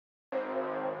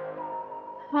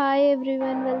Hi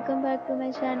everyone, welcome back to my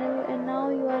channel and now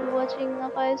you are watching a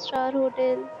 5-star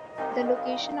hotel. The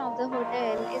location of the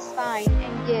hotel is fine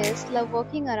and guests love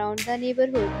walking around the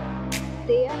neighborhood.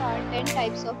 There are 10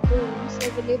 types of rooms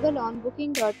available on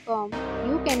booking.com.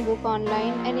 You can book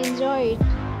online and enjoy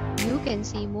it. You can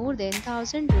see more than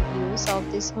 1000 reviews of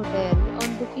this hotel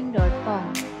on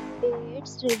booking.com.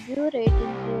 Its review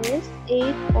rating is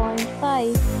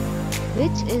 8.5,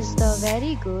 which is the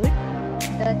very good.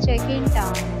 The check-in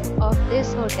time of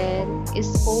this hotel is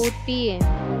 4 p.m.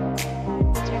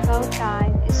 and the checkout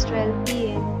time is 12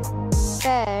 p.m.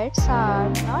 Pets are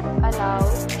not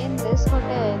allowed in this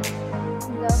hotel.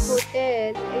 The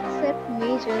hotel accepts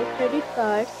major credit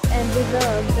cards and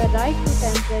reserves the right to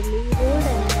temporarily hold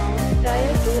an amount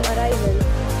prior to arrival.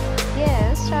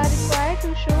 Guests are required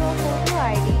to show a photo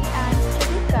ID and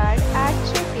credit card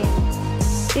at check-in.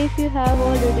 If you have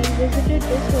already visited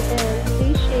this hotel,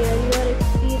 please share your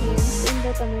experience in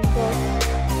the comment box.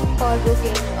 For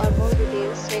booking or more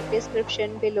details, check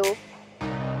description below.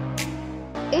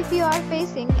 If you are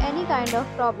facing any kind of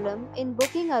problem in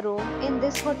booking a room in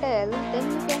this hotel, then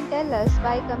you can tell us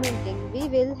by commenting. We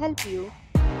will help you.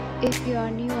 If you are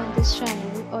new on this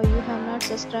channel or you have not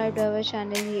subscribed our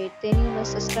channel yet, then you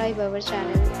must subscribe our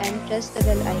channel and press the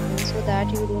bell icon so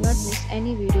that you do not miss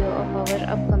any video of our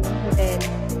upcoming hotel.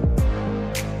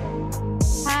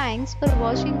 Thanks for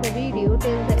watching the video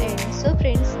till the end. So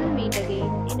friends, will meet again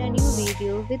in a new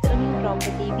video with a new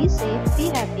property. Be safe, be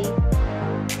happy.